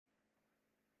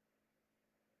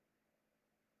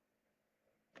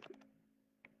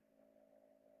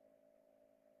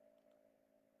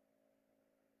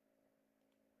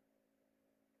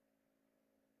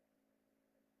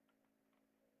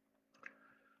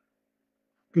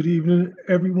Good evening,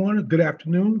 everyone. Good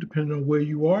afternoon, depending on where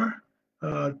you are.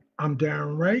 I'm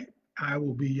Darin Wright. I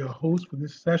will be your host for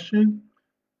this session.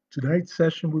 Tonight's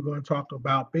session, we're going to talk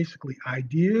about basically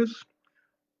ideas,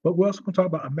 but we're also going to talk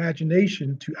about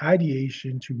imagination to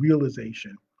ideation to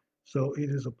realization. So it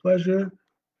is a pleasure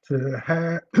to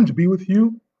have to be with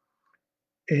you.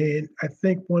 And I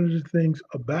think one of the things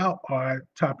about our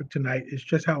topic tonight is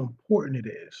just how important it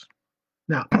is.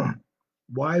 Now,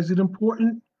 why is it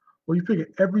important? Well, you figure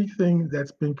everything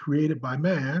that's been created by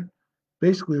man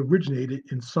basically originated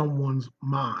in someone's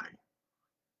mind,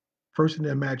 first in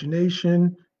the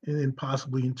imagination, and then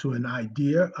possibly into an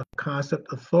idea, a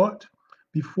concept, a thought,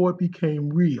 before it became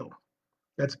real.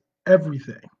 That's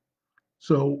everything.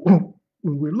 So when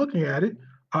we're looking at it,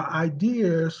 our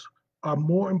ideas are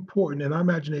more important and our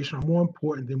imagination are more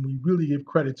important than we really give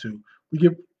credit to. We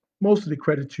give most of the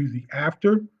credit to the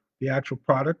after, the actual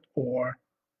product or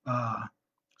uh,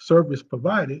 service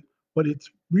provided, but it's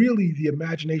really the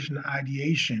imagination and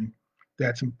ideation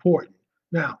that's important.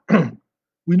 Now,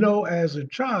 we know as a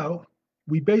child,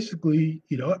 we basically,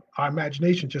 our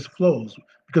imagination just flows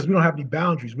because we don't have any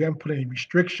boundaries. We haven't put any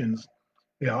restrictions,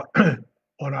 you know,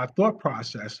 on our thought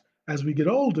process. As we get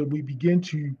older, we begin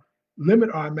to limit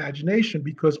our imagination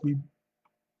because we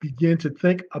begin to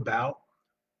think about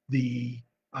the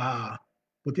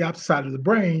with the opposite side of the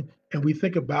brain, and we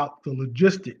think about the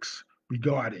logistics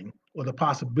regarding or the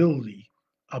possibility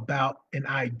about an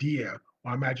idea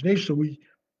or imagination. So we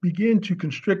begin to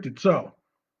constrict it. So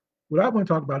what I want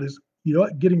to talk about is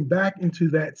getting back into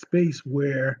that space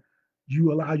where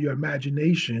you allow your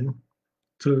imagination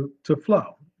to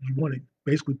flow. You want to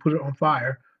basically put it on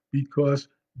fire because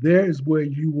there is where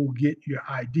you will get your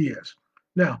ideas.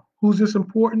 Now, who's this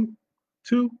important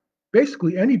to?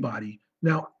 Basically anybody.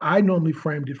 Now, I normally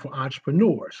framed it for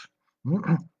entrepreneurs.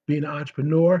 Being an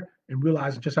entrepreneur and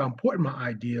realizing just how important my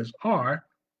ideas are,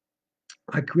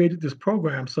 I created this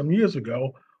program some years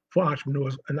ago for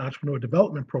entrepreneurs, an entrepreneur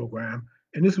development program,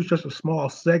 and this was just a small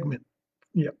segment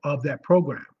of that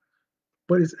program.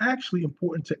 But it's actually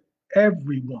important to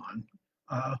everyone.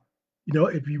 Uh,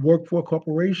 if you work for a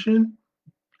corporation,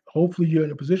 hopefully you're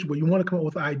in a position where you want to come up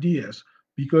with ideas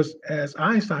because, as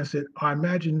Einstein said, our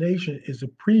imagination is a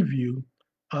preview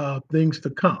of things to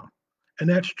come. And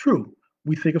that's true.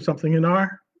 We think of something in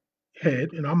our head,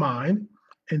 in our mind,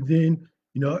 and then,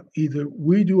 either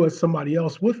we do or somebody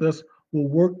else with us will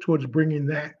work towards bringing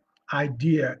that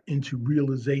idea into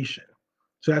realization.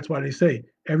 So that's why they say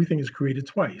everything is created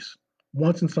twice,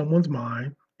 once in someone's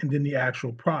mind and then the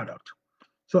actual product.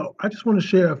 So I just want to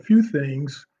share a few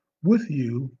things with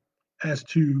you as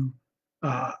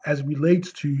it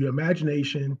relates to your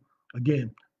imagination,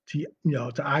 again, to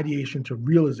ideation to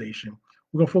realization.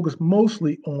 We're going to focus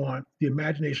mostly on the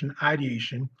imagination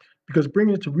ideation because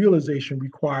bringing it to realization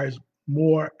requires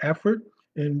more effort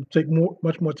and take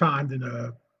much more time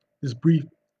than this brief,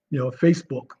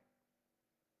 Facebook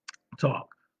talk.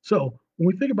 So when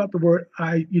we think about the word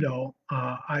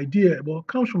idea, well, it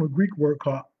comes from a Greek word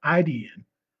called idean,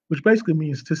 which basically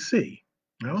means to see.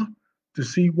 You know, to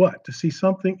see what? To see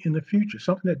something in the future,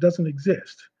 something that doesn't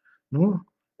exist. You know?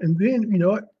 And then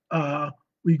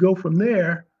we go from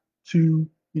there to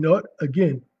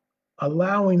again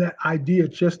allowing that idea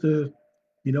just to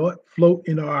float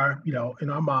in our in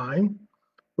our mind.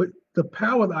 But the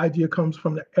power of the idea comes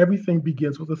from that everything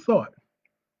begins with a thought,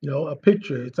 a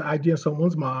picture. It's an idea in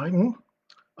someone's mind.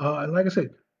 And like I said,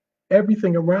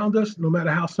 everything around us, no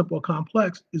matter how simple or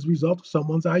complex, is a result of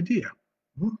someone's idea.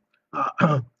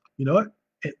 Mhm. You know what?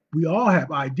 We all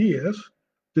have ideas.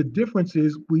 The difference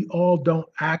is we all don't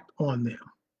act on them.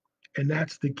 And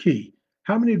that's the key.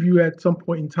 How many of you at some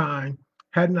point in time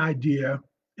had an idea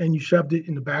and you shoved it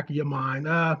in the back of your mind?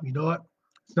 You know what?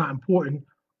 It's not important,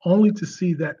 only to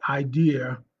see that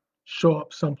idea show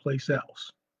up someplace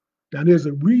else. Now, there's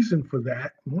a reason for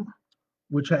that,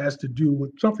 which has to do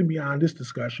with something beyond this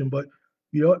discussion. But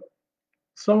you know,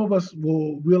 some of us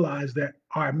will realize that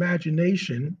our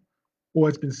imagination, or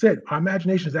it's been said, our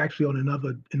imagination is actually on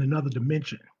another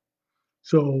dimension.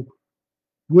 So,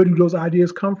 where do those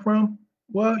ideas come from?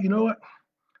 Well, you know what?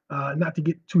 Not to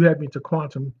get too heavy into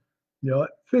quantum,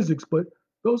 physics, but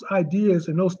those ideas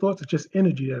and those thoughts are just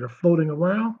energy that are floating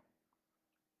around.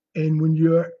 And when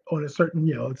you're on a certain,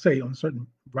 let's say on a certain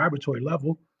vibratory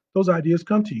level, those ideas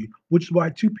come to you, which is why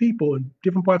two people in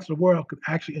different parts of the world could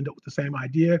actually end up with the same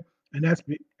idea. And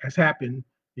has happened,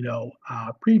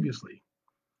 previously.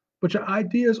 But your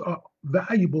ideas are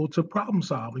valuable to problem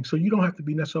solving. So you don't have to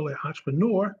be necessarily an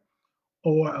entrepreneur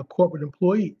or a corporate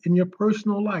employee. In your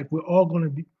personal life,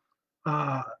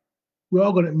 uh, we're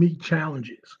all going to meet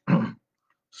challenges.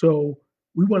 So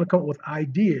We want to come up with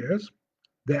ideas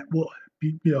that will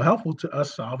be helpful to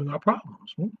us solving our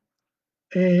problems.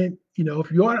 And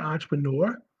if you're an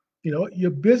entrepreneur,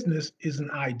 your business is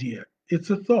an idea. It's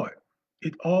a thought.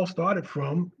 It all started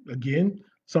from, again,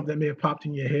 something that may have popped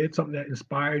in your head, something that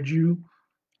inspired you,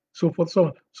 so forth, so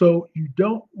on. So you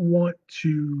don't want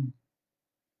to,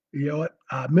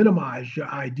 minimize your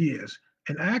ideas.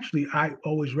 And actually, I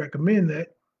always recommend that,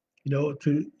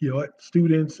 to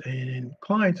students and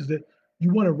clients, is that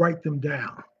you want to write them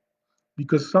down,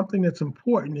 because something that's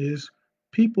important is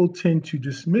people tend to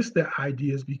dismiss their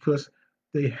ideas because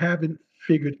they haven't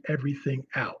figured everything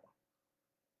out.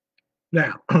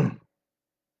 Now,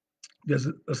 there's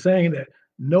a saying that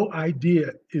no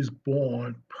idea is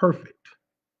born perfect.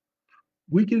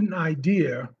 We get an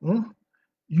idea,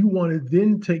 you want to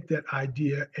then take that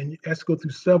idea and it has to go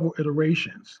through several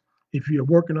iterations. If you're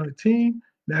working on a team,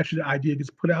 naturally the idea gets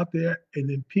put out there, and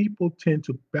then people tend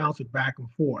to bounce it back and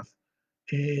forth.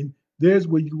 And there's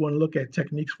where you want to look at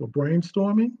techniques for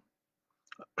brainstorming.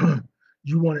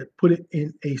 You want to put it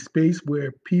in a space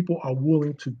where people are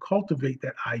willing to cultivate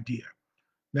that idea.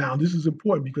 Now, this is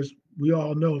important because we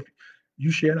all know if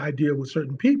you share an idea with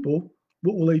certain people,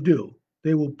 what will they do?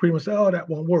 They will pretty much say, oh, that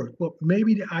won't work. Well,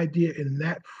 maybe the idea in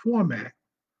that format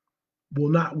will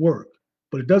not work,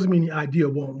 but it doesn't mean the idea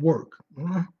won't work.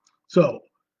 So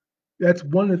that's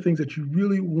one of the things that you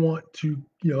really want to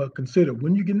consider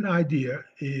when you get an idea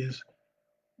is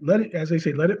let it, as they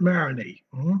say, let it marinate.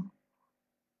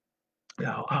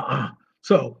 Now,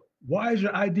 so why is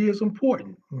your ideas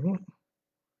important?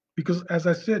 Because as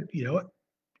I said,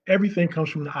 everything comes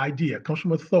from the idea, comes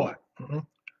from a thought.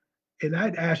 And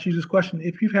I'd ask you this question: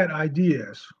 if you've had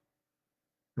ideas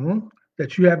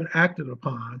that you haven't acted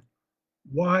upon,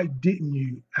 why didn't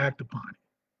you act upon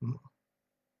it?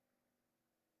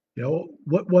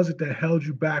 What was it that held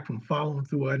you back from following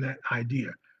through on that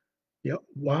idea?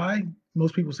 Why?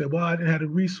 Most people say, well, I didn't have the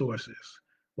resources.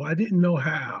 Well, I didn't know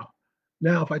how.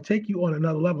 Now, if I take you on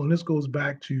another level, and this goes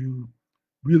back to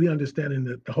really understanding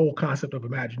the whole concept of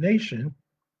imagination,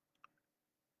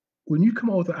 when you come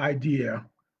up with an idea,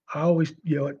 I always,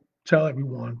 tell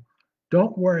everyone,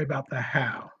 don't worry about the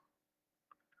how.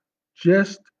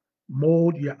 Just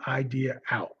mold your idea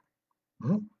out.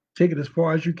 Take it as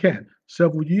far as you can.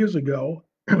 Several years ago,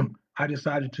 I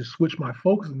decided to switch my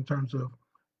focus in terms of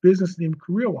business and even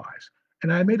career wise.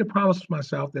 And I made a promise to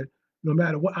myself that no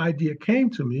matter what idea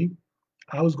came to me,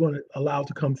 I was going to allow it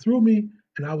to come through me,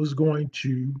 and I was going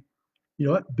to,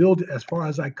 build it as far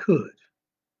as I could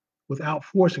without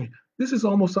forcing it. This is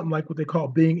almost something like what they call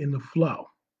being in the flow.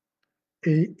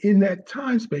 In that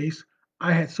time space,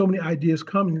 I had so many ideas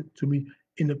coming to me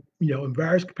in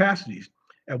various capacities.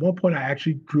 At one point, I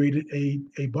actually created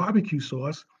a barbecue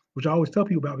sauce, which I always tell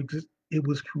people about because it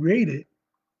was created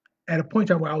at a point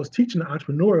in time where I was teaching an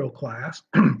entrepreneurial class,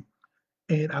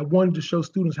 and I wanted to show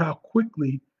students how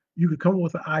quickly you could come up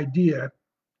with an idea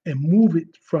and move it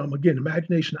from, again,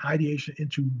 imagination, ideation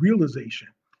into realization.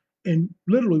 And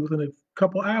literally within a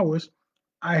couple hours,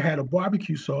 I had a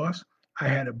barbecue sauce, I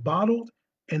had it bottled,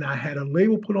 and I had a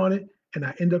label put on it, and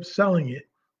I ended up selling it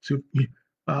to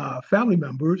family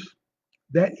members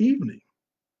that evening.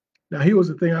 Now, here was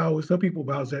the thing I always tell people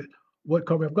about is that what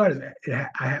caught me off guard is that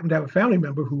I happened to have a family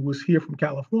member who was here from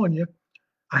California.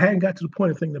 I hadn't got to the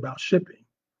point of thinking about shipping,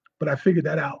 but I figured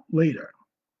that out later.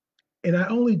 And I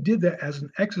only did that as an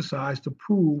exercise to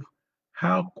prove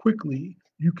how quickly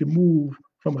you can move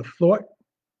from a thought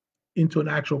into an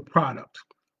actual product.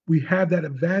 We have that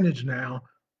advantage now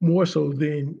more so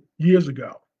than years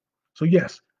ago. So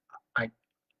yes, I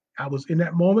I was in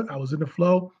that moment, I was in the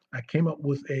flow. I came up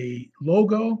with a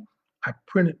logo. I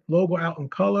printed logo out in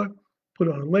color, put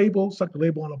it on a label, stuck the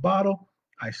label on a bottle.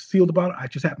 I sealed the bottle. I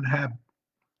just happened to have,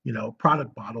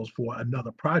 product bottles for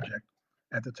another project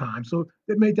at the time. So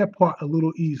it made that part a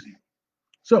little easy.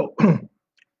 So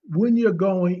when you're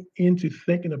going into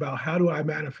thinking about how do I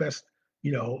manifest,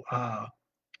 you know, uh,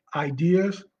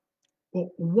 ideas, well,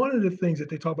 one of the things that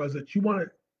they talk about is that you want to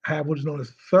have what is known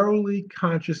as thoroughly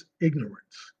conscious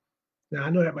ignorance. Now, I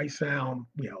know that might sound,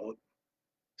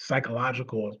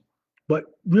 psychological, but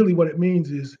really what it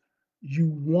means is you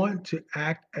want to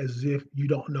act as if you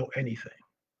don't know anything,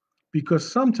 because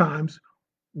sometimes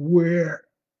we're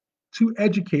too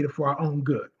educated for our own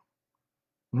good.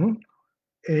 Mhm.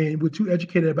 And we're too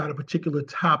educated about a particular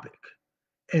topic.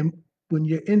 And when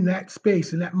you're in that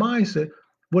space, in that mindset,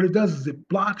 what it does is it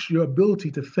blocks your ability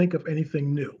to think of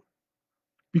anything new,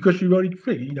 because you already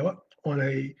figure, what, on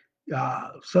a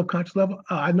subconscious level,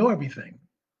 I know everything.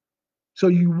 So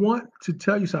you want to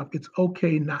tell yourself it's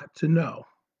okay not to know.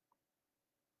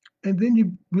 And then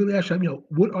you really ask yourself,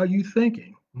 what are you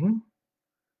thinking?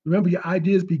 Remember, your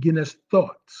ideas begin as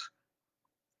thoughts.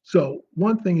 So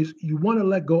one thing is you want to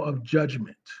let go of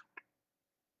judgment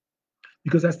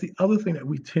because that's the other thing that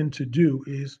we tend to do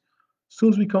is as soon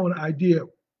as we come with an idea,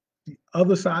 the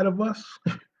other side of us,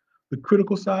 the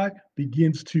critical side,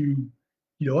 begins to,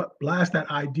 blast that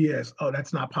idea as, oh,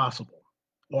 that's not possible,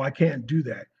 or I can't do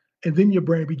that. And then your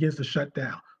brain begins to shut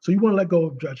down. So you want to let go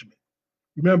of judgment.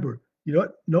 Remember,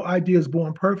 no idea is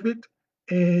born perfect,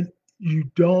 and you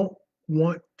don't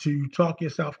want to talk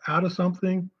yourself out of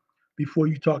something before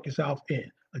you talk yourself in.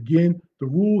 Again, the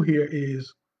rule here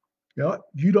is,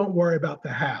 you don't worry about the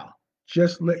how.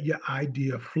 Just let your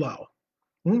idea flow.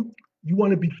 Hmm? You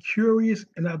want to be curious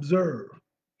and observe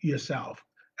yourself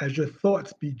as your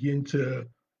thoughts begin to,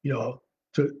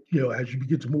 as you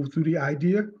begin to move through the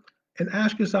idea, and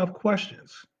ask yourself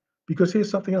questions. Because here's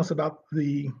something else about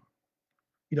the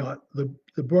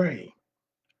brain.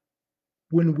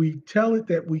 When we tell it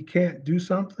that we can't do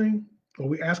something, or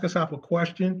we ask ourselves a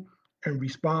question and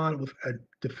respond with a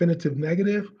definitive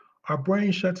negative, our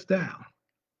brain shuts down.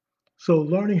 So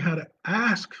learning how to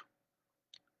ask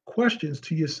questions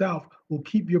to yourself will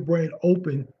keep your brain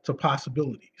open to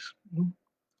possibilities.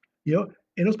 You know,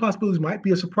 and those possibilities might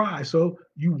be a surprise. So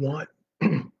you want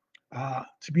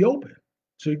to be open.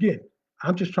 So again,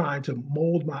 I'm just trying to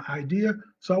mold my idea.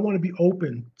 So I want to be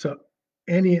open to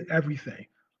any and everything.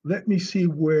 Let me see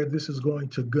where this is going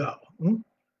to go. And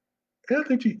I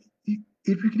think if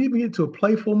you can even get into a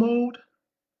playful mode,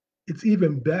 it's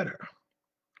even better.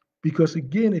 Because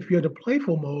again, if you're in a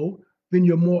playful mode, then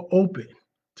you're more open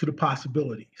to the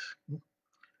possibilities.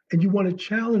 And you want to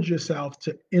challenge yourself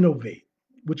to innovate,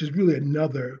 which is really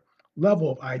another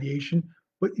level of ideation.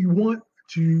 But you want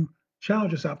to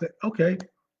challenge yourself that, okay,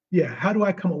 yeah, how do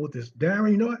I come up with this?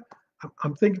 Darin, you know what?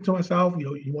 I'm thinking to myself,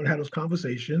 you want to have those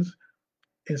conversations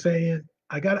and saying,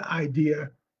 I got an idea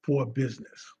for a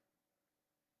business.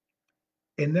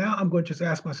 And now I'm going to just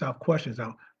ask myself questions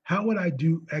now. How would I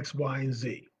do X, Y, and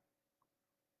Z?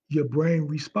 Your brain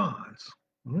responds.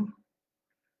 Mhm.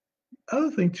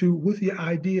 Other thing too, with your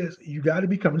ideas, you got to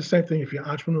become the same thing if you're an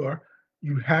entrepreneur.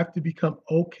 You have to become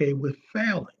okay with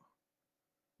failing.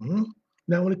 Mhm.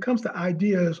 Now, when it comes to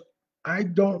ideas, I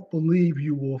don't believe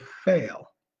you will fail.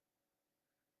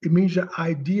 It means your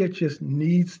idea just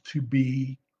needs to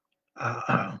be,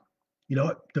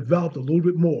 developed a little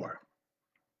bit more.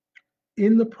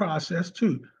 In the process,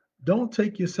 too, don't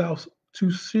take yourself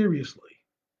too seriously.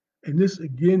 And this,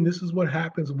 again, this is what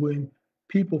happens when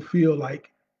people feel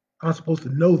like I'm supposed to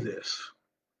know this,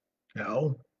 you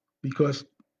know, because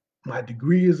my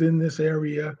degree is in this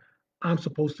area. I'm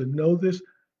supposed to know this,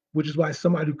 which is why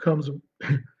somebody who comes,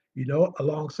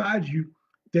 alongside you,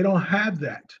 they don't have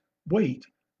that weight.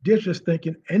 They're just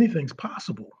thinking anything's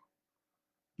possible.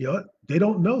 They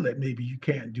don't know that maybe you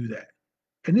can't do that.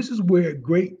 And this is where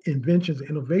great inventions and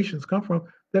innovations come from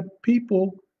that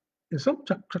people, and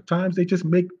sometimes they just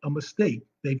make a mistake.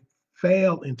 They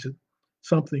fail into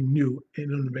something new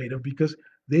and innovative because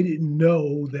they didn't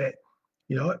know that,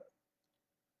 you know,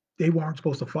 they weren't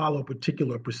supposed to follow a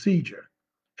particular procedure.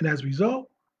 And as a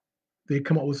result, they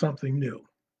come up with something new.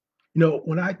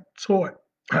 When I taught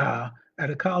at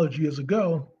a college years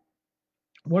ago,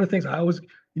 one of the things I always,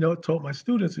 told my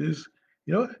students is,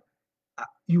 you know,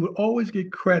 you would always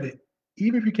get credit,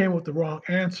 even if you came up with the wrong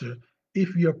answer,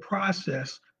 if your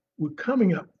process with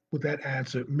coming up with that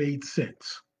answer made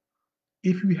sense.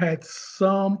 If you had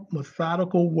some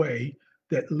methodical way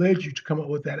that led you to come up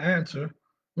with that answer,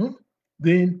 hmm,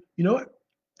 then you know what?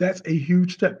 That's a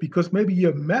huge step because maybe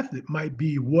your method might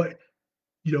be what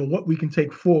we can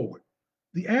take forward.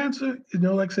 The answer,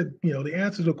 like I said, the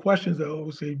answers to questions that I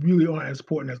always say really aren't as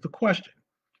important as the question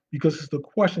because it's the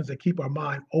questions that keep our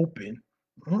mind open.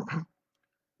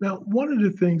 Now, one of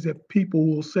the things that people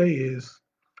will say is,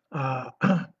 uh,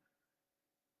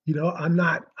 I'm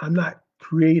not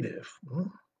creative.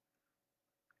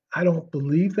 I don't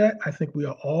believe that. I think we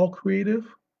are all creative.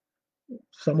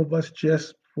 Some of us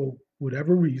just, for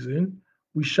whatever reason,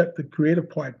 we shut the creative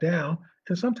part down,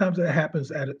 and sometimes that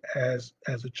happens as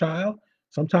a child.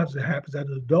 Sometimes it happens as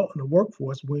an adult in the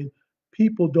workforce when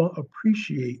people don't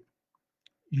appreciate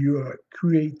your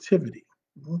creativity.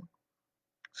 Mhm.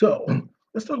 So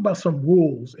let's talk about some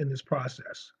rules in this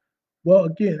process. Well,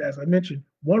 again, as I mentioned,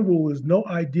 one rule is no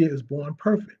idea is born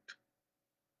perfect.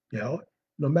 You know,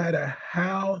 no matter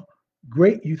how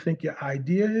great you think your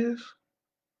idea is,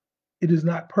 it is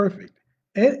not perfect.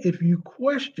 And if you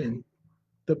question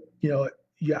the,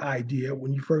 your idea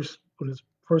when it first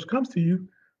comes to you,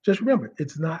 just remember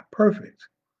it's not perfect.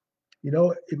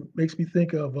 It makes me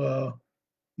think of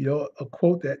A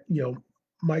quote that,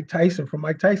 Mike Tyson from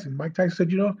Mike Tyson. Mike Tyson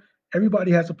said,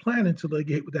 everybody has a plan until they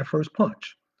get hit with that first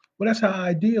punch. Well, that's how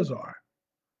ideas are.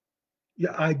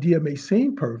 Your idea may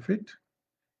seem perfect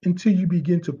until you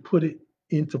begin to put it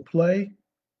into play.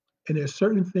 And there's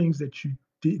certain things that you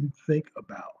didn't think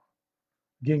about.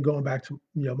 Again, going back to,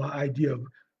 my idea of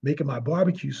making my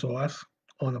barbecue sauce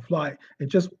on the fly. And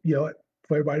just, for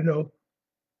everybody to know,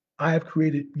 I have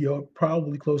created,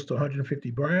 probably close to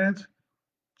 150 brands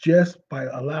just by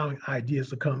allowing ideas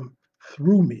to come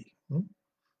through me.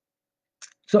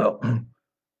 So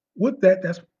with that,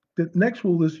 that's the next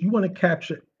rule is you want to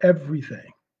capture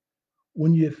everything.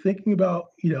 When you're thinking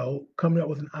about, coming up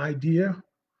with an idea,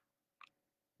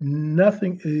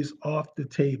 nothing is off the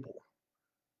table.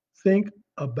 Think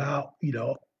about,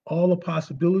 all the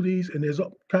possibilities, and there's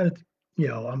kind of,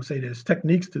 I'm gonna say there's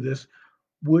techniques to this,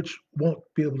 which won't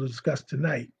be able to discuss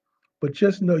tonight. But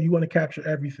just know you want to capture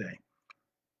everything.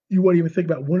 You won't even think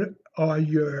about when are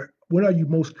you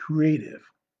most creative.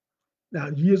 Now,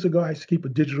 years ago, I used to keep a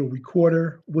digital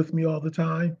recorder with me all the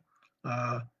time.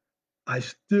 Uh, I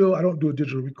don't do a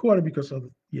digital recorder because of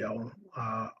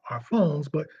our phones,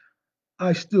 but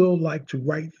I still like to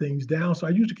write things down. So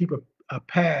I usually keep a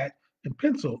pad and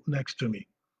pencil next to me.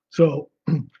 So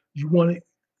you want to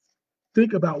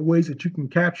think about ways that you can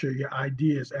capture your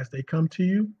ideas as they come to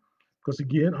you. Because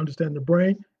again, understand the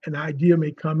brain, an idea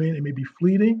may come in, it may be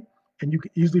fleeting, and you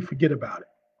can easily forget about it.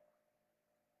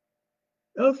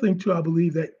 The other thing too, I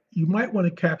believe that you might want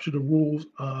to capture the rules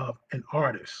of an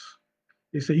artist.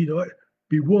 They say, what,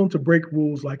 be willing to break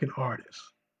rules like an artist.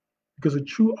 Because a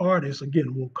true artist,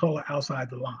 again, will color outside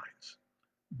the lines.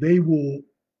 They will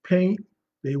paint,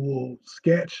 they will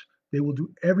sketch, they will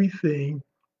do everything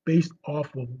based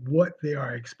off of what they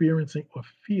are experiencing or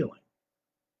feeling.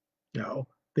 You know,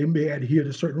 they may adhere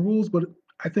to certain rules, but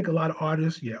I think a lot of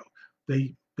artists,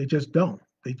 they just don't.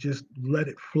 They just let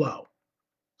it flow.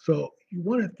 So you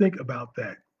want to think about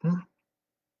that.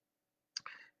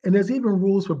 And there's even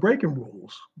rules for breaking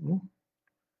rules. You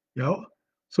know,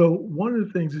 so one of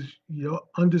the things is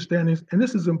understanding, and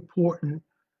this is important.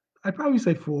 I'd probably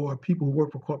say for people who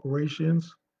work for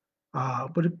corporations,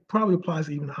 but it probably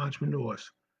applies even to entrepreneurs.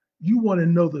 You want to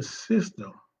know the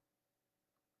system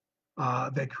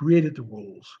that created the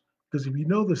rules, because if you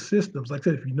know the systems, like I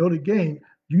said, if you know the game,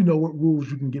 you know what rules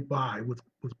you can get by with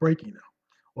breaking them.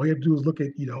 All you have to do is look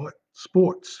at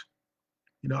sports.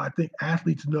 I think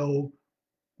athletes know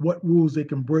what rules they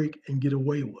can break and get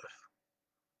away with.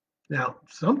 Now,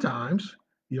 sometimes,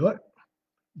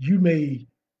 you may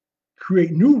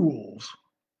create new rules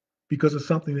because of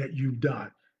something that you've done.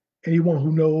 Anyone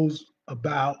who knows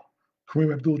about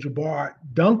Kareem Abdul-Jabbar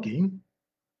dunking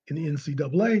in the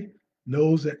NCAA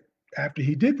knows that after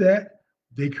he did that,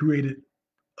 they created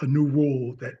a new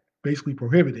rule that basically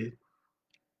prohibited,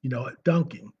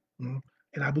 dunking.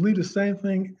 And I believe the same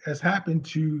thing has happened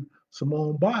to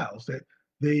Simone Biles, that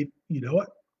they,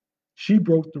 she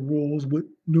broke the rules with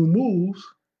new moves,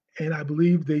 and I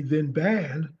believe they then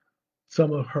banned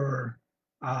some of her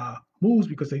moves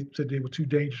because they said they were too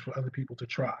dangerous for other people to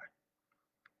try.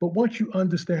 But once you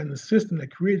understand the system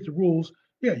that created the rules,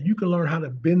 yeah, you can learn how to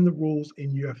bend the rules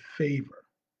in your favor.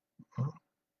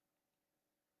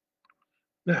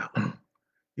 Now,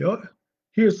 you know,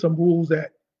 here's some rules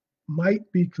that might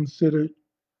be considered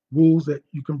rules that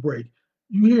you can break.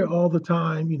 You hear all the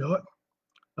time,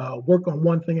 work on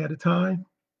one thing at a time.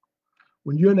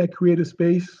 When you're in that creative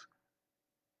space,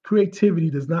 creativity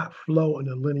does not flow in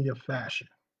a linear fashion.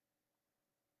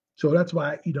 So that's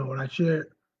why, when I shared,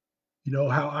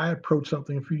 how I approached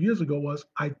something a few years ago was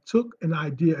I took an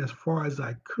idea as far as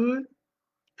I could.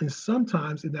 And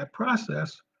sometimes in that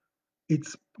process,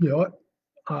 it's,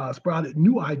 sprouted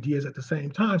new ideas at the same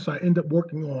time. So I end up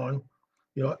working on,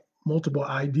 you know, multiple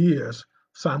ideas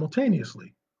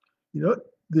simultaneously. You know,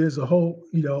 there's a whole,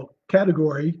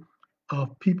 category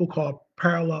of people called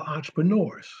parallel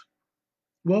entrepreneurs.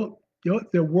 Well,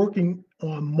 they're working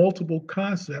on multiple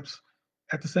concepts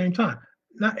at the same time.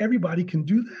 Not everybody can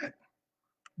do that,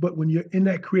 but when you're in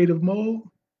that creative mode,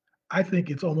 I think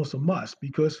it's almost a must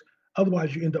because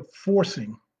otherwise you end up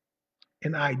forcing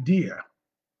an idea,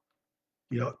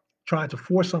 you know, trying to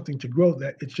force something to grow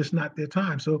that it's just not their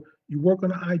time. So you work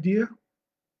on an idea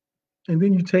and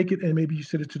then you take it and maybe you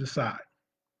set it to the side.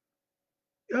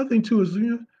 The other thing too is,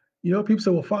 people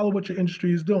say, well, follow what your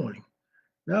industry is doing.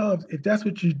 Now, if that's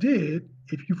what you did,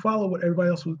 if you follow what everybody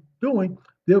else was doing,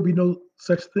 there'll be no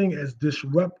such thing as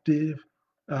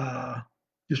uh,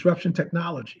 disruption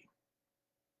technology.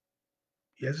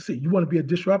 As I say, you want to be a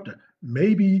disruptor.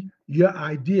 Maybe your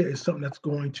idea is something that's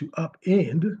going to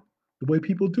upend the way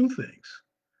people do things.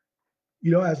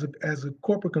 As a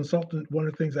corporate consultant, one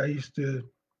of the things I used to,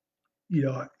 you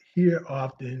know, hear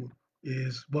often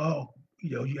is, well,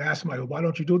 you ask somebody, why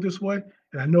don't you do it this way?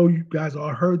 And I know you guys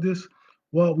all heard this.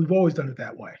 Well, we've always done it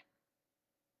that way.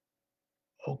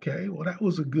 Okay, well, that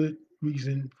was a good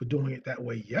reason for doing it that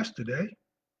way yesterday.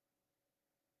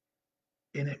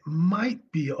 And it might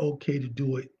be okay to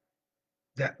do it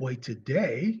that way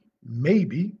today,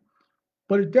 maybe,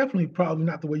 but it definitely probably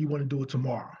not the way you want to do it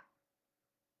tomorrow.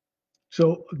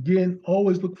 So again,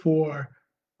 always look for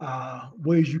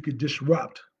ways you could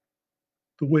disrupt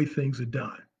the way things are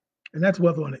done. And that's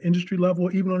whether on an industry level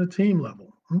or even on a team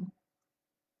level. You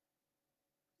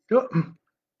know,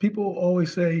 people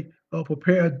always say,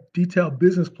 prepare a detailed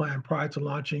business plan prior to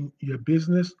launching your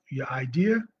business, your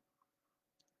idea.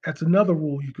 That's another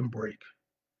rule you can break.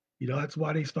 That's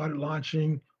why they started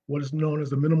launching what is known as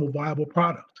the minimal viable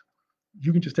product.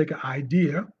 You can just take an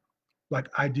idea, like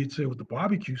I did say with the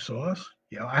barbecue sauce.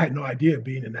 I had no idea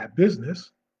being in that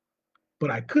business,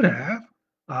 but I could have,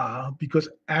 because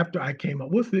after I came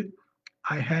up with it,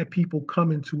 I had people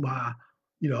come into my,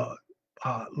 you know,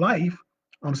 life.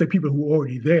 I'm say people who were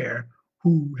already there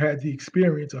who had the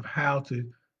experience of how to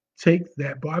take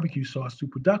that barbecue sauce to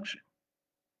production.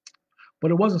 But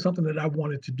it wasn't something that I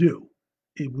wanted to do.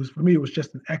 It was for me. It was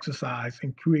just an exercise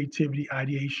in creativity,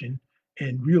 ideation,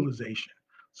 and realization.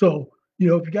 So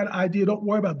if you got an idea, don't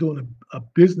worry about doing a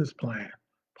business plan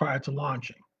prior to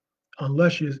launching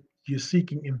unless you're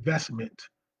seeking investment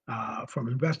from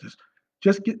investors.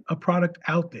 Just get a product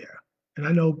out there. And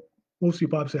I know most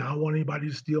people probably say, I don't want anybody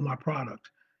to steal my product.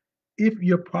 If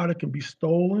your product can be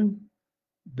stolen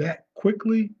that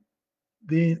quickly,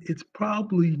 then it's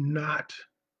probably not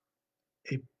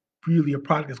a really a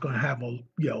product that's going to have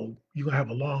you're going to have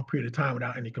a long period of time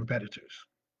without any competitors.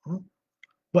 Mhm.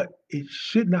 But it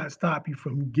should not stop you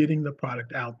from getting the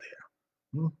product out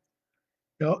there. Mhm.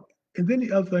 You know, and then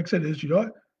the other thing I said is,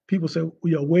 people say,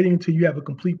 waiting until you have a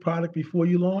complete product before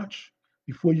you launch,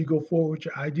 before you go forward with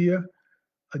your idea.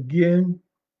 Again,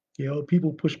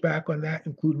 people push back on that,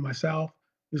 including myself.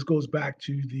 This goes back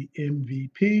to the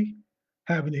MVP,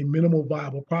 having a minimal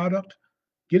viable product.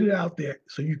 Get it out there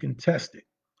so you can test it.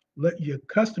 Let your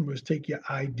customers take your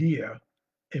idea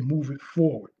and move it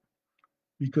forward.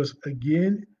 Because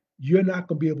again, you're not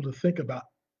going to be able to think about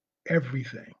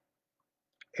everything.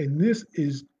 And this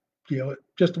is,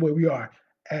 just the way we are.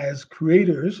 As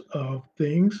creators of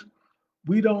things,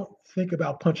 we don't think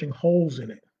about punching holes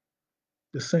in it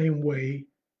the same way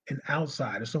an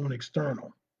outsider, someone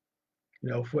external.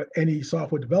 For any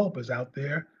software developers out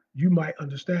there, you might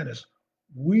understand this.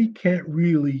 We can't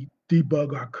really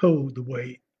debug our code the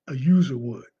way a user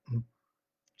would.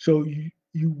 So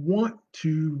you want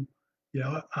to, you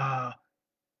know, uh,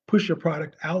 push your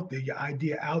product out there, your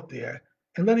idea out there,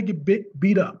 and let it get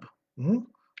beat up. Mhm.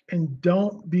 And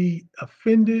don't be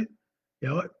offended. You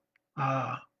know,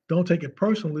 uh, don't take it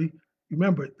personally.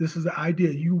 Remember, this is the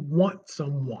idea. You want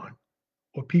someone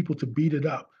or people to beat it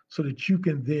up so that you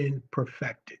can then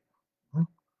perfect it. Mhm.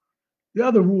 The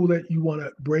other rule that you want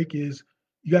to break is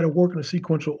you got to work in a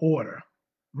sequential order.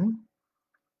 Mhm.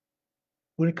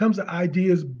 When it comes to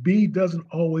ideas, B doesn't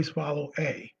always follow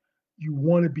A. You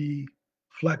want to be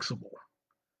flexible.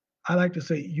 I like to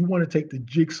say you want to take the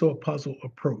jigsaw puzzle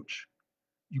approach.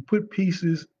 You put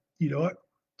pieces, you know,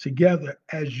 together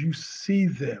as you see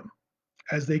them,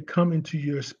 as they come into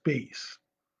your space.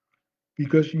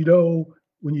 Because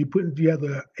when you're putting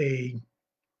together a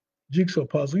jigsaw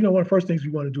puzzle, one of the first things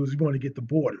you want to do is you want to get the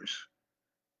borders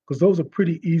because those are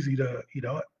pretty easy to,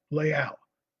 lay out.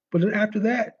 But then after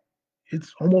that,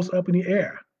 it's almost up in the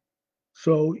air.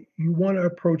 So you want to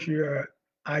approach your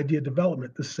idea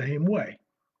development the same way.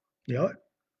 You know,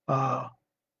 uh,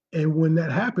 And when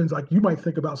that happens, like you might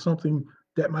think about something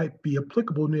that might be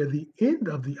applicable near the end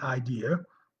of the idea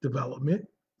development,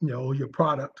 your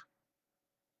product.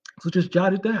 So just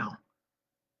jot it down,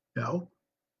 you know,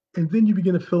 and then you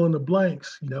begin to fill in the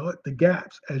blanks, the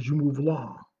gaps as you move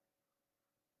along.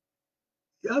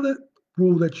 The other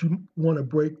rule that you want to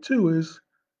break too is,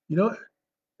 you know,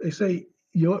 they say,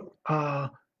 you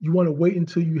want to wait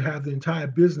until you have the entire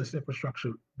business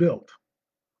infrastructure built.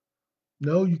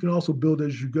 No, you can also build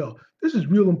as you go. This is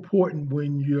real important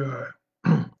when you're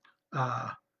uh,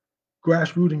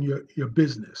 grassrooting your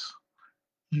business.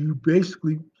 You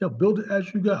basically build it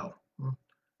as you go,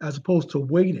 as opposed to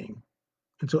waiting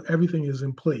until everything is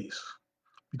in place.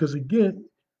 Because again,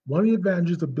 one of the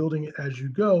advantages of building it as you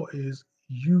go is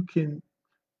you can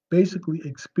basically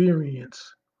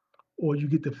experience or you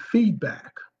get the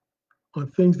feedback on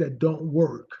things that don't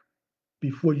work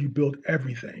before you build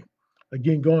everything.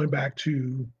 Again, going back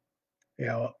to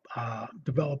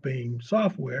developing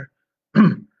software.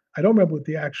 I don't remember what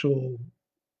the actual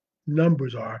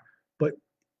numbers are, but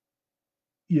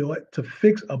to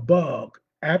fix a bug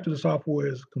after the software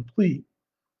is complete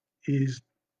is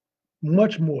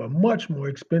much more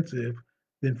expensive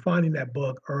than finding that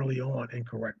bug early on and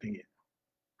correcting it.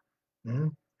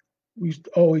 Mhm. We used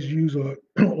to always use or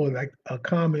like a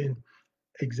common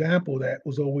example that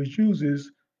was always used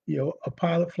is, a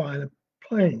pilot flying a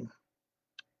plane.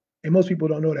 And most people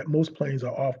don't know that most planes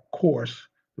are off course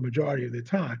the majority of the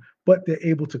time, but they're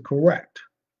able to correct.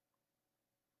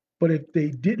 But if they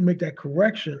didn't make that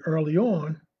correction early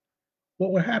on,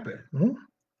 what would happen?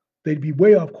 They'd be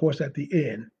way off course at the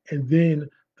end. And then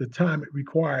the time it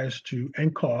requires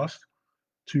and cost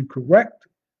to correct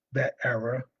that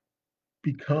error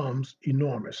becomes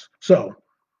enormous. So,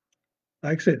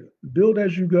 like I said, build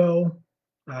as you go,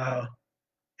 uh,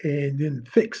 and then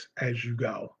fix as you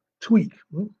go, tweak.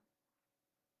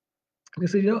 They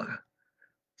say,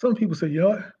 some people say,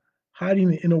 hiding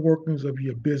the inner workings of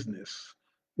your business.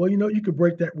 Well, you could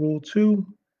break that rule too.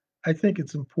 I think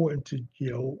it's important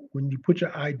to, when you put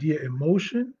your idea in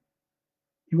motion,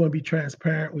 you want to be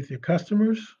transparent with your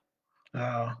customers,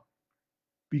 uh,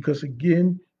 because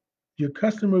again, your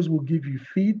customers will give you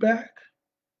feedback.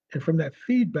 And from that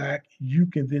feedback, you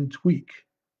can then tweak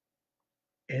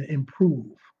and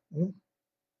improve. Mm.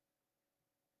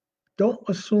 Don't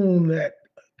assume that,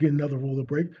 get another rule of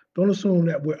break, don't assume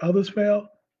that where others fail,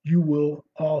 you will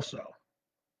also.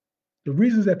 The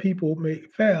reasons that people may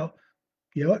fail,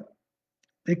 you know,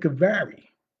 they could vary.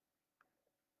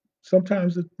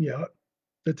 Sometimes,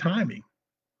 the timing.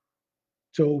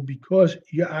 So because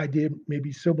your idea may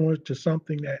be similar to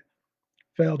something that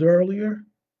failed earlier,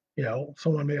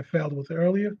 someone may have failed with it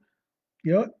earlier,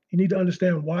 you need to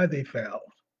understand why they failed,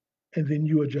 and then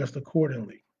you adjust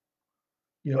accordingly.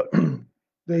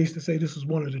 They used to say this is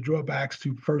one of the drawbacks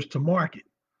to first to market.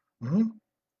 Mhm.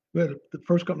 Where the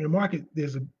first company to market,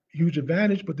 there's a huge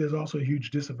advantage, but there's also a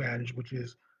huge disadvantage, which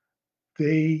is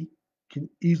they can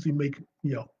easily make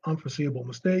unforeseeable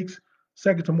mistakes.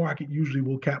 Second to market usually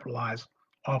will capitalize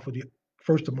off of the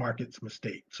first to market's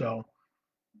mistake. So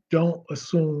don't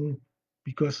assume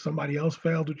because somebody else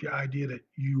failed with your idea that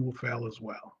you will fail as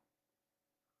well.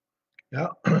 Yeah.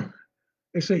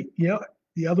 They say,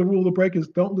 the other rule of break is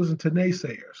don't listen to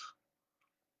naysayers.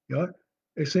 Yeah.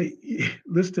 They say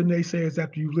listen to naysayers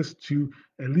after you listen to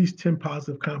at least 10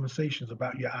 positive conversations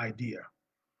about your idea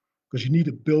because you need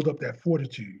to build up that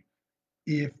fortitude.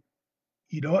 If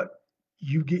you know what,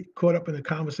 you get caught up in a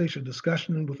conversation,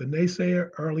 discussion with a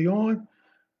naysayer early on,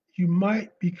 you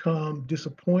might become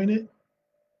disappointed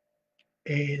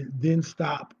and then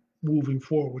stop moving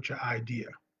forward with your idea.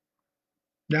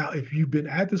 Now, if you've been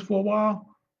at this for a while,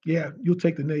 yeah, you'll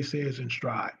take the naysayers in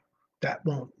stride. That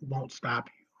won't stop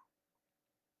you.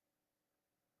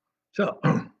 So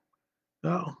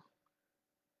now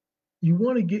you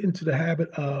want to get into the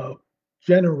habit of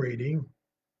generating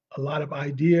a lot of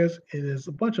ideas, and there's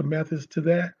a bunch of methods to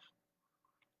that.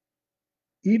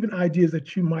 Even ideas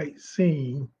that you might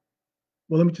see.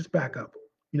 Well, let me just back up.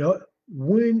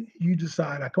 When you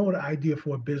decide, I want an idea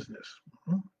for a business,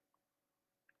 and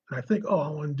I think, oh, I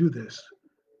want to do this.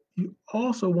 You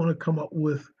also want to come up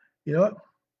with, you know,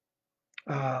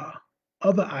 uh,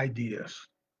 other ideas,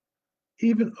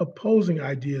 even opposing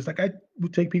ideas. Like I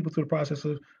would take people through the process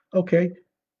of, okay,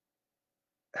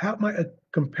 how might a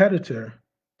competitor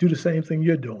do the same thing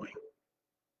you're doing?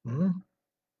 Mhm.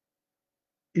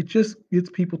 It just gets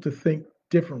people to think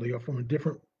differently or from a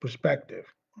different perspective.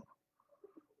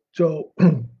 So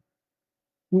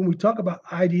when we talk about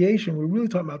ideation, we're really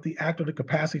talking about the act or the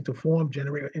capacity to form,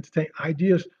 generate, or entertain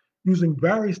ideas using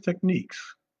various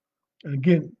techniques. And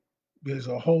again, there's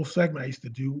a whole segment I used to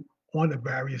do on the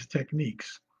various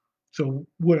techniques. So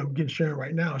what I'm getting sharing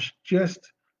right now is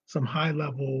just some high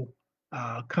level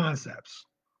concepts.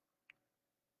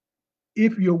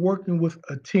 If you're working with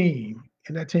a team,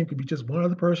 and that team could be just one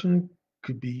other person,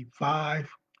 could be five,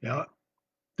 yeah,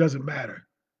 doesn't matter.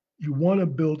 You want to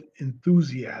build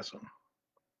enthusiasm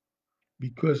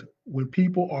because when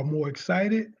people are more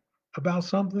excited about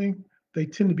something, they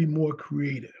tend to be more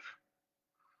creative.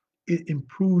 It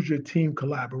improves your team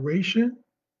collaboration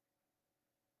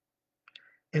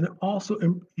and also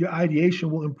your ideation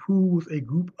will improve with a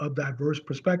group of diverse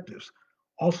perspectives.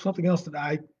 Also, something else that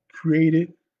I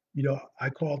created, I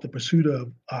call it the pursuit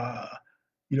of,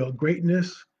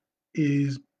 greatness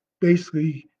is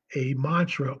basically a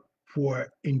mantra for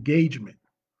engagement.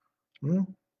 Mm?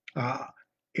 Uh,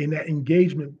 and that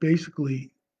engagement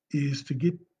basically is to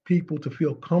get people to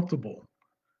feel comfortable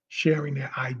sharing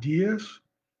their ideas.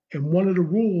 And one of the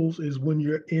rules is when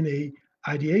you're in a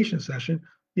ideation session,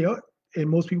 you know, and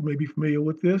most people may be familiar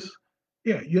with this.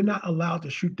 Yeah, you're not allowed to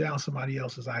shoot down somebody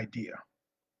else's idea.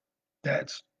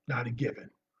 That's not a given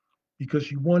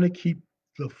because you want to keep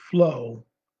the flow.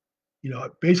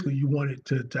 Basically, you want it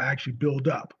to actually build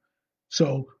up.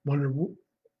 So one of the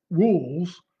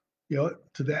rules,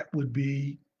 to that would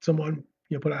be someone,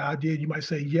 put an idea, you might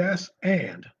say yes,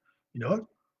 and, you know,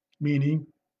 meaning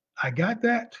I got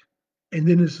that, and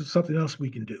then this is something else we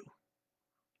can do.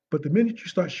 But the minute you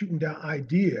start shooting down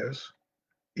ideas,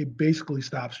 it basically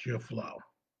stops your flow.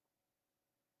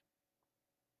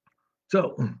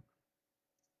 So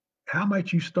how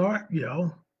might you start,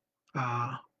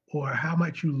 uh, or how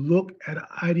might you look at an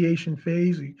ideation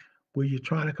phase where you're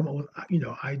trying to come up with,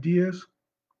 ideas?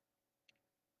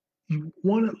 You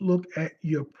want to look at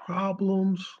your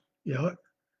problems,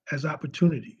 as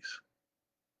opportunities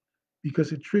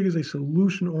because it triggers a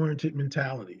solution-oriented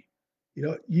mentality.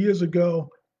 Years ago,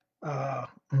 uh,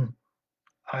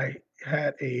 I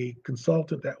had a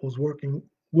consultant that was working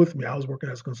with me. I was working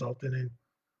as a consultant, and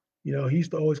he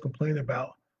used to always complain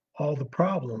about all the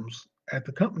problems at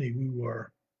the company we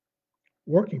were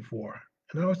working for.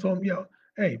 And I always told him,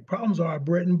 hey, problems are our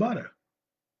bread and butter.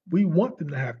 We want them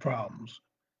to have problems.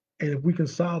 And if we can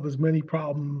solve as many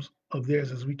problems of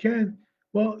theirs as we can,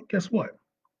 well, guess what?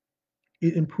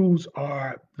 It improves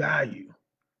our value.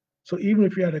 So even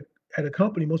if you're at a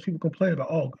company, most people complain about,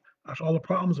 oh gosh, all the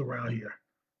problems around here.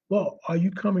 Well, are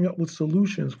you coming up with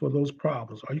solutions for those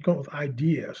problems? Are you coming up with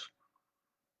ideas?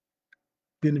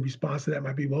 Then the response to that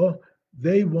might be, well,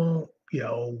 they won't,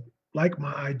 like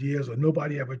my ideas or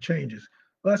nobody ever changes.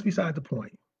 Well, that's beside the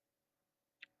point.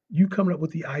 You coming up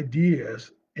with the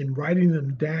ideas and writing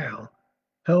them down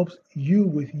helps you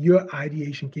with your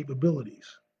ideation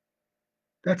capabilities.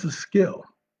 That's a skill.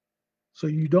 So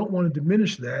you don't want to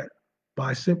diminish that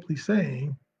by simply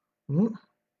saying, "Mm,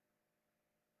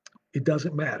 it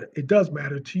doesn't matter. It does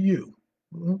matter to you."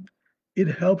 Mm. It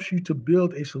helps you to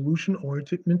build a solution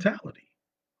oriented mentality.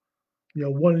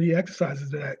 One of the exercises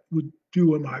that I would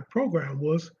do in my program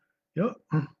was, you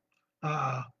know,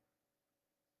 uh,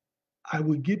 I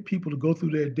would get people to go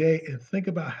through their day and think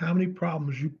about how many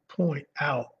problems you point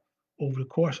out over the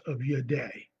course of your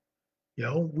day.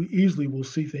 We easily will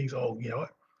see things, oh,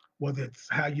 whether it's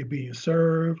how you're being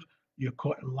served, you're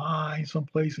caught in line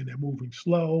someplace and they're moving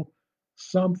slow,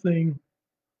 something,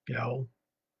 you know,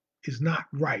 is not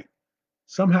right.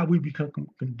 Somehow we become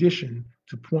conditioned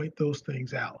to point those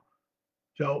things out.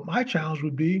 So my challenge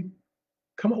would be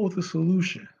come up with a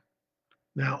solution.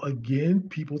 Now, again,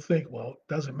 people think, well, it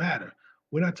doesn't matter.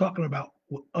 We're not talking about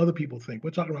what other people think.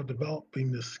 We're talking about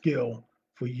developing the skill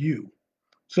for you.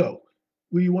 So,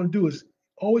 what you want to do is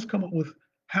always come up with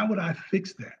how would I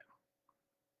fix that?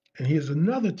 And here's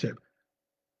another tip.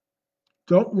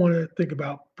 Don't want to think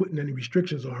about putting any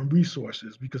restrictions on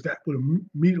resources because that would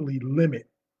immediately limit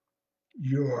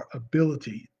your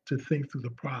ability to think through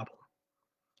the problem.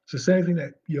 It's the same thing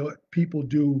that people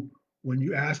do when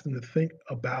you ask them to think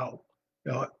about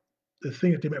the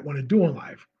thing that they might want to do in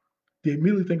life. They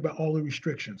immediately think about all the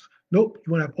restrictions. Nope,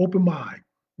 you want to have open mind.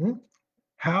 Hmm?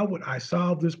 How would I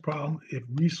solve this problem if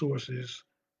resources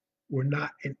were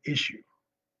not an issue?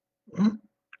 Hmm?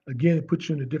 Again, it puts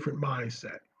you in a different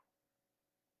mindset.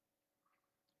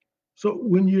 So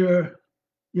when you're,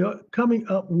 coming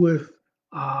up with,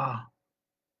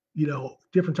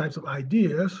 different types of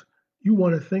ideas, you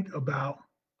want to think about.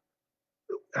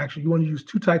 Actually, you want to use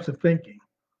two types of thinking.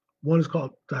 One is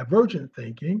called divergent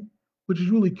thinking, which is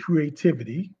really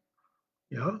creativity,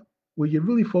 yeah, where you're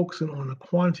really focusing on the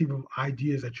quantity of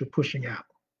ideas that you're pushing out.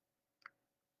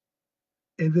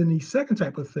 And then the second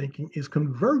type of thinking is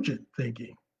convergent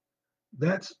thinking.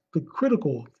 That's the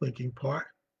critical thinking part.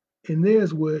 And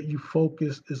there's where your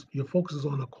focus is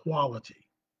on the quality.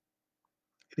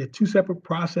 They're two separate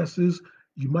processes.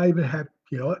 You might even have,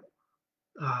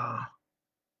 uh,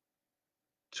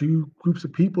 two groups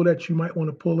of people that you might want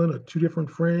to pull in, or two different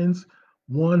friends,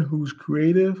 one who's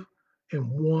creative and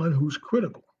one who's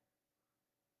critical.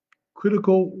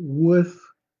 Critical with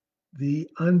the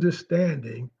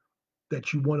understanding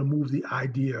that you want to move the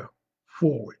idea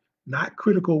forward, not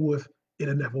critical with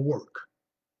it'll never work.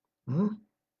 Hmm?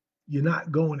 You're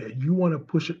not going there. You want to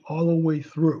push it all the way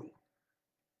through.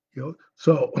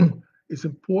 So it's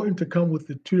important to come with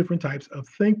the two different types of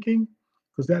thinking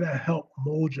because that'll help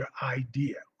mold your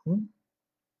idea. Hmm?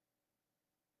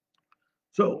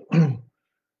 So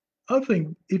other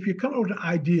thing, if you come up with an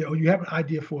idea or you have an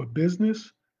idea for a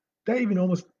business, that even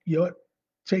almost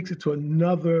takes it to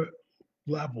another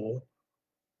level,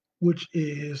 which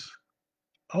is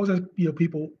I always ask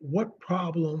people, what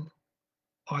problem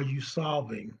are you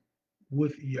solving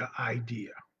with your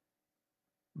idea.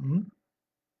 Mhm.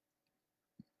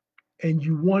 And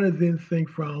you want to then think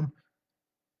from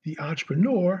the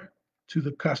entrepreneur to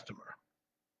the customer.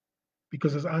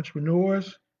 Because as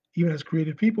entrepreneurs, even as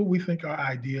creative people, we think our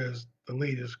idea is the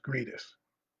latest, greatest.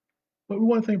 But we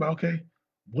want to think about, okay,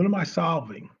 what am I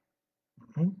solving?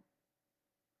 Mhm.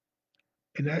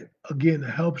 And that, again,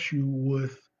 helps you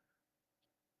with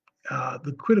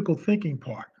the critical thinking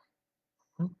part.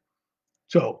 Mhm.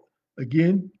 So,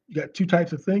 again, you got two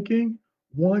types of thinking.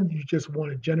 One, you just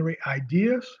want to generate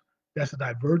ideas. That's the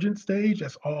divergent stage.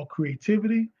 That's all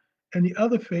creativity. And the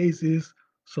other phase is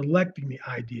selecting the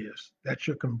ideas. That's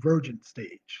your convergent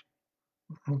stage.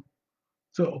 Mhm.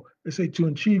 So, let's say to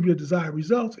achieve your desired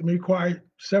results, it may require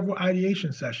several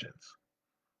ideation sessions,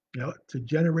 to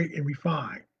generate and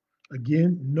refine.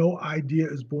 Again, no idea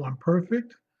is born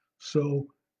perfect.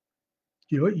 So,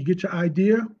 you get your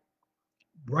idea,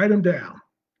 write them down.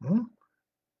 Mhm.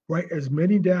 Write as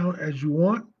many down as you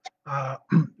want.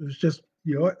 It was just,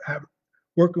 have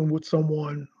working with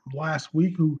someone last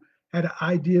week who had an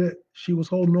idea she was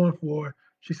holding on for,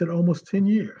 she said, almost 10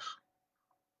 years.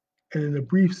 And in a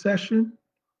brief session,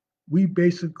 we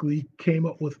basically came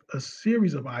up with a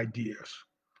series of ideas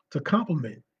to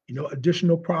complement,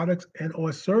 additional products and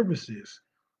or services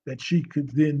that she could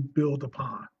then build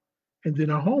upon. And then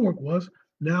our homework was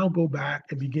now go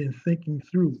back and begin thinking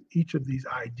through each of these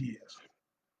ideas.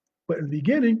 But in the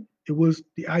beginning, it was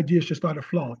the ideas just started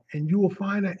flowing. And you will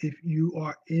find that if you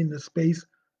are in the space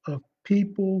of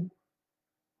people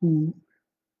who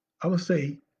I would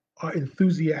say are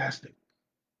enthusiastic,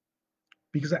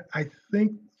 because I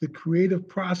think the creative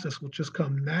process will just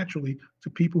come naturally to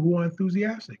people who are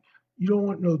enthusiastic. You don't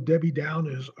want no Debbie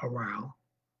Downers around.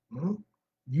 Mhm.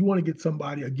 You want to get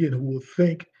somebody, again, who will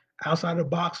think outside the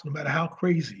box, no matter how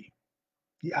crazy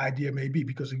the idea may be,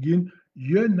 because again,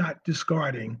 you're not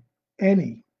discarding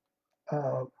any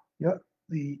uh, yep,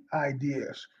 the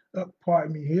ideas.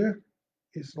 Pardon me here.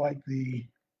 It's like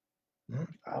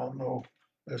I don't know.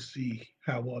 Let's see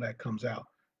how well that comes out.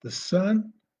 The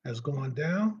sun has gone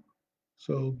down.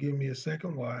 So give me a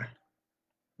second. Why?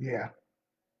 Yeah.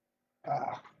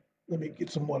 Uh, Let me get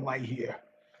some more light here.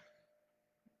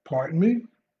 Pardon me.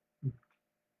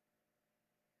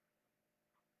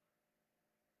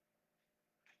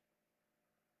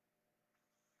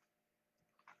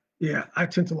 Yeah, I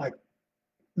tend to like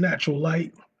natural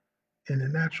light. In the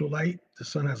natural light, the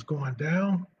sun has gone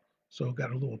down. So it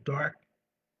got a little dark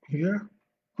here.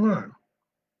 Huh.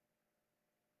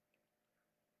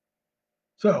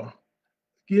 So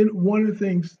again, one of the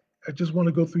things I just want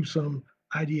to go through some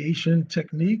ideation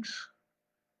techniques.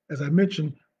 As I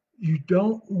mentioned, you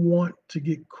don't want to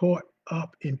get caught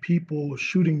up in people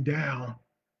shooting down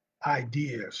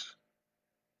ideas.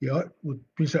 Would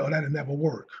you say, oh, that'll never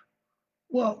work?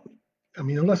 Well, I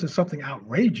mean, unless it's something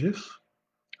outrageous,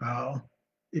 uh,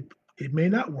 it it may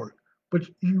not work. But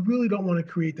you really don't want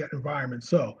to create that environment.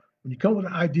 So when you come with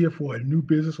an idea for a new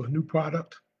business or a new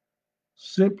product,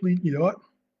 simply,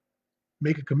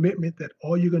 make a commitment that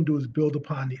all you're going to do is build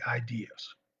upon the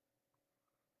ideas.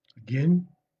 Again,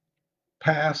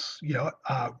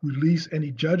 release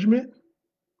any judgment.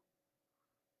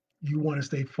 You want to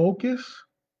stay focused.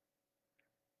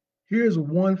 Here's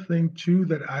one thing too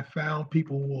that I found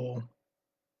people will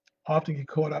often get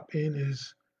caught up in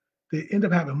is they end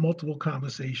up having multiple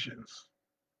conversations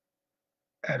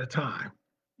at a time.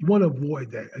 You want to avoid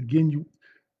that. Again, you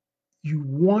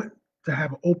want to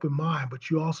have an open mind, but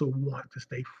you also want to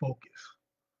stay focused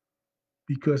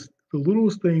because the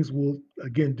littlest things will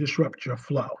again disrupt your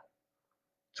flow.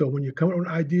 So when you're coming up with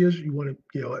ideas, you want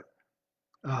to,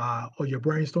 or your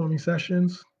brainstorming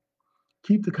sessions,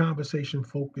 keep the conversation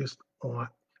focused on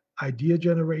idea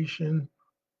generation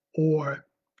or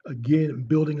again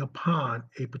building upon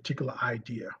a particular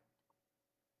idea.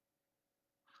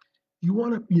 You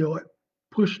want to,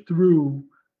 push through,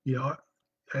 you know,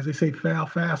 as they say, fail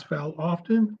fast, fail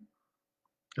often.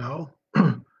 You know,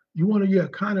 you want to,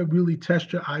 kind of really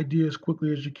test your idea as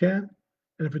quickly as you can.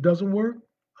 And if it doesn't work,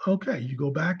 okay, you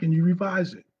go back and you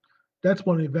revise it. That's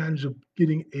one of the advantages of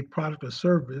getting a product or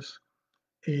service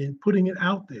and putting it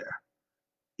out there.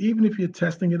 Even if you're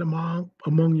testing it among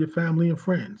your family and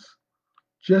friends,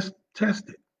 just test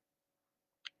it.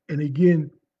 And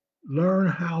again, learn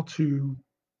how to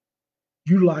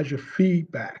utilize your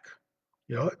feedback.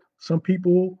 You know, some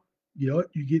people, you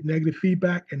get negative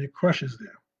feedback and it crushes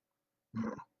them.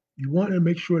 Mm. You want to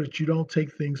make sure that you don't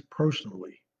take things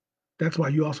personally. That's why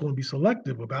you also want to be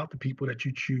selective about the people that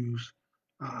you choose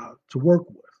to work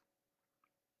with.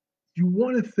 You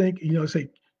want to think, say,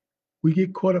 we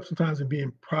get caught up sometimes in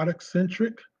being product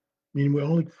centric. meaning we're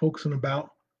only focusing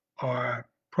about our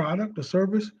product or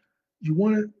service. You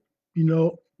want to, you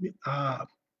know, uh,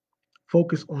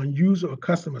 focus on user or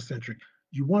customer centric.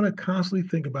 You want to constantly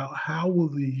think about how will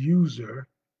the user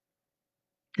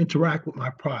interact with my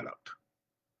product.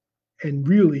 And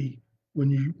really, when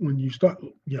you start,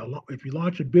 if you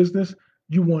launch a business,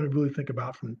 you want to really think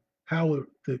about from how will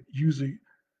the user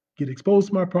get exposed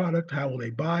to my product, how will they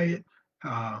buy it,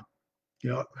 uh,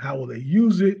 how will they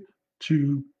use it,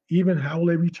 to even how will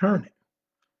they return it.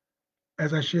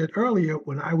 As I shared earlier,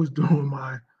 when I was doing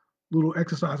my little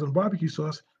exercise on barbecue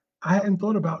sauce, I hadn't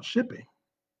thought about shipping.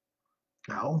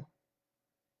 Now,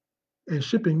 and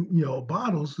shipping,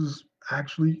 bottles is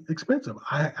actually expensive.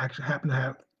 I actually happen to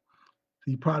have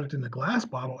the product in the glass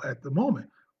bottle at the moment.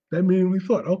 That means we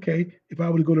thought, okay, if I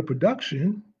were to go to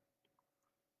production,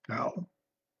 now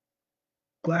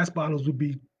glass bottles would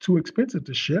be too expensive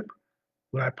to ship.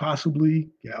 Would I possibly,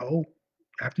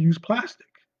 have to use plastic?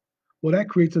 Well, that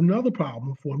creates another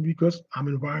problem for me because I'm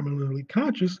environmentally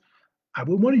conscious. I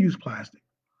would want to use plastic.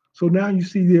 So now you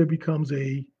see there becomes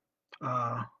uh,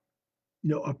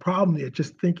 a problem there,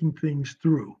 just thinking things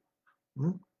through.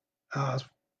 Mm. Uh,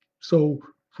 so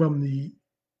from the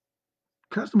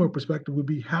customer perspective would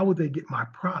be how would they get my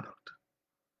product?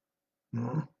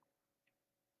 Mhm.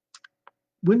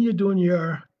 When you're doing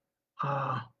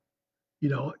uh,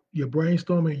 your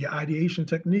brainstorming, your ideation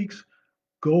techniques,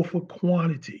 go for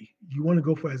quantity. You want to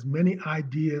go for as many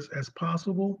ideas as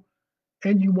possible,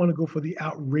 and you want to go for the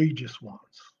outrageous ones.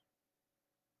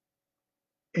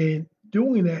 And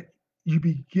doing that, you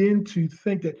begin to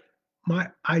think that my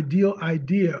ideal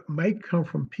idea might come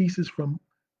from pieces from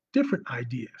different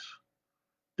ideas.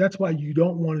 That's why you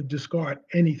don't want to discard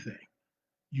anything.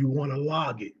 You want to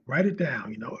log it, write it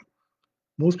down.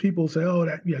 Most people say, "Oh,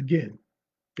 that again."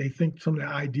 They think some of their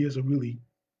ideas are really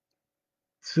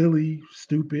silly,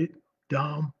 stupid,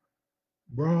 dumb.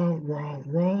 Wrong, wrong,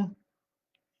 wrong.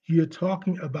 You're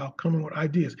talking about coming with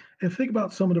ideas. And think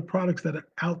about some of the products that are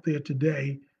out there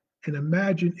today, and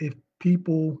imagine if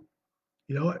people,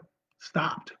 what,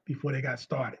 stopped before they got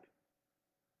started.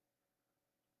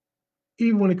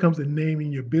 Even when it comes to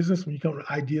naming your business, when you come with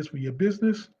ideas for your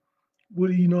business, what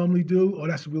do you normally do? Oh,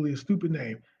 that's really a stupid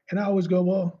name. And I always go,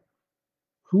 well,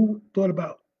 who thought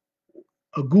about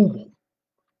a Google?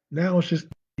 Now it's just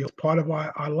part of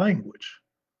our language.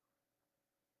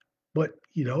 But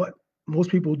you know what? Most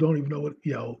people don't even know what,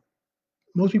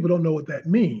 most people don't know what that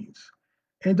means.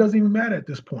 And it doesn't even matter at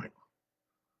this point.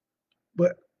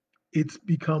 But it's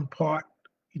become part,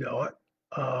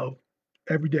 of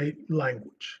everyday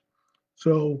language.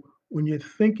 So when you're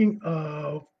thinking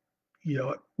of,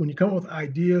 when you come up with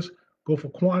ideas, go for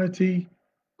quantity,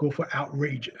 go for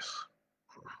outrageous.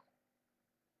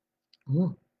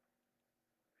 Mhm.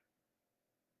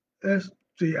 Let's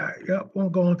see.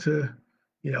 Won't go into,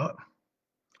 you know,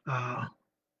 uh,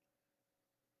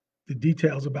 the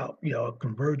details about,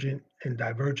 convergent and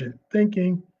divergent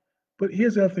thinking. But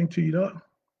here's the other thing too,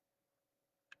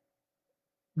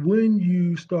 when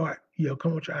you start,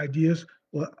 coming with your ideas,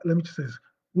 well, let me just say this.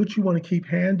 What you want to keep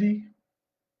handy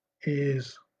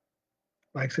is,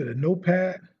 like I said, a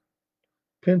notepad,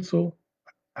 pencil.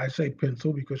 I say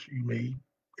pencil because you may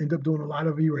end up doing a lot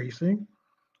of erasing.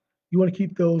 You want to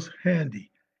keep those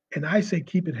handy. And I say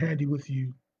keep it handy with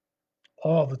you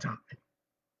all the time.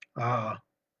 Uh,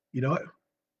 you know,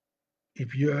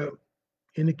 if you're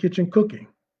in the kitchen cooking,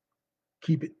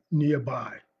 keep it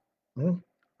nearby. Mm.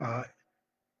 Uh,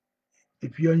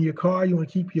 if you're in your car, you want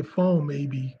to keep your phone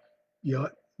maybe, you know,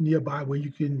 nearby where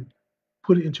you can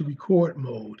put it into record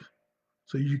mode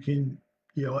so you can,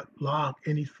 log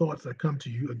any thoughts that come to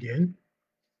you. Again,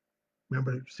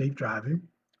 remember safe driving.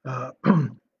 Uh,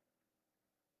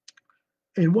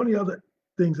 and one of the other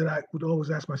things that I would always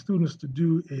ask my students to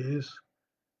do is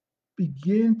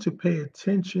begin to pay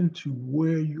attention to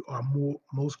where you are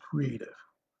most creative.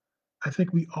 I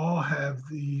think we all have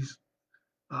these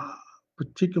uh,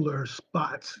 particular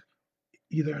spots,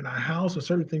 either in our house or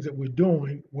certain things that we're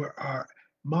doing, where our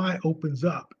mind opens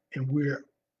up and we're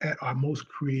at our most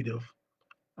creative.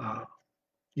 Uh,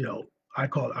 you know, I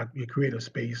call it your creative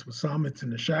space. For some, it's in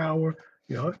the shower.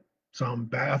 Some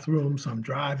bathroom, some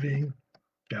driving.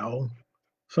 You know,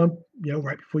 some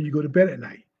right before you go to bed at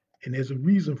night, and there's a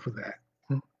reason for that.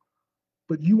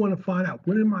 But you want to find out,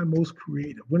 when am I most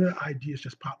creative? When are ideas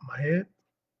just pop in my head?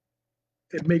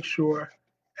 And make sure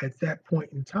at that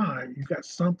point in time you got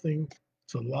something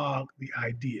to log the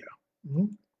idea.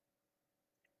 Mhm.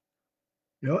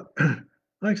 You know,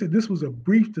 like I said, this was a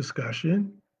brief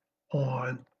discussion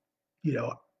on, you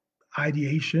know,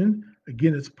 ideation.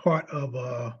 Again, it's part of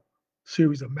a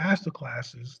series of master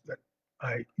classes that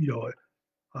I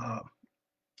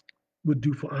would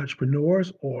do for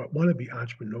entrepreneurs or want to be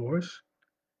entrepreneurs.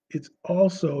 It's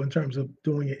also in terms of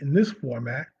doing it in this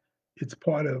format. It's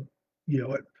part of you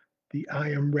know the I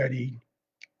Am Ready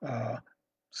uh,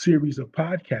 series of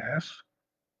podcasts.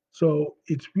 So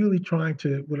it's really trying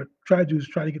to what I try to do is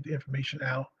try to get the information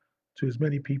out to as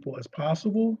many people as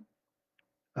possible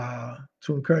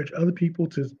to encourage other people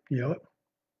to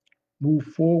move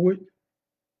forward,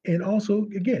 and also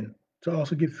again to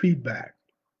also get feedback.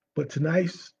 But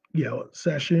tonight's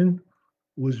session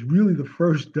was really the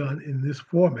first done in this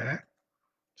format.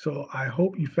 So I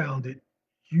hope you found it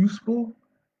useful,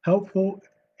 helpful,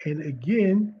 and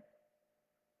again,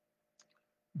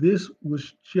 this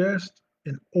was just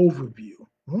an overview,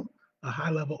 a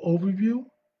high level overview.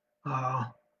 Uh,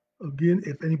 Again,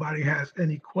 if anybody has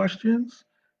any questions,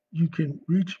 you can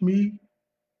reach me.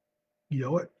 You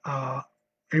know what?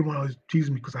 Everyone always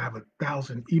teases me because I have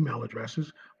 1,000 email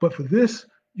addresses. But for this,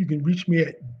 you can reach me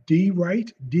at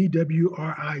dwight,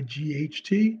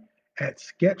 DWRIGHT, at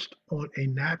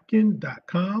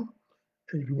sketchedonaNapkin.com.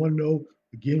 And if you want to know,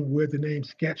 again, where the name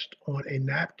Sketched on a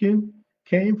Napkin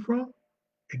came from,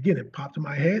 again, it popped in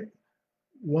my head.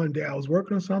 One day I was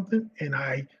working on something and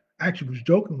I actually was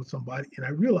joking with somebody and I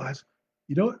realized,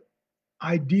 you know what?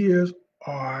 Ideas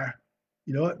are,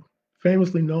 you know what,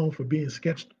 famously known for being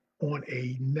sketched on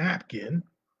a napkin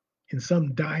in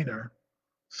some diner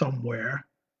somewhere.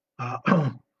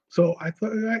 So I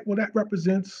thought, all right, well, that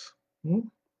represents,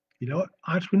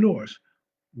 entrepreneurs.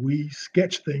 We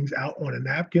sketch things out on a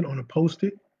napkin, on a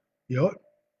post-it, you know,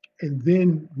 and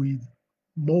then we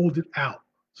mold it out.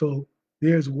 So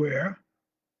there's where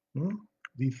hmm,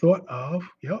 the thought of,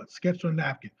 sketched on a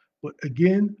napkin. But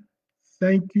again,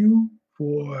 thank you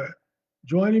for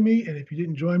joining me. And if you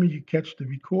didn't join me, you catch the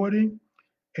recording.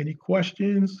 Any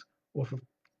questions or for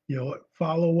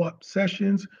follow-up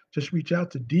sessions, just reach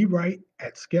out to dwight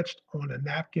at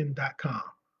sketchedonaNapkin.com.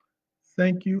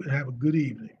 Thank you and have a good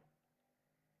evening.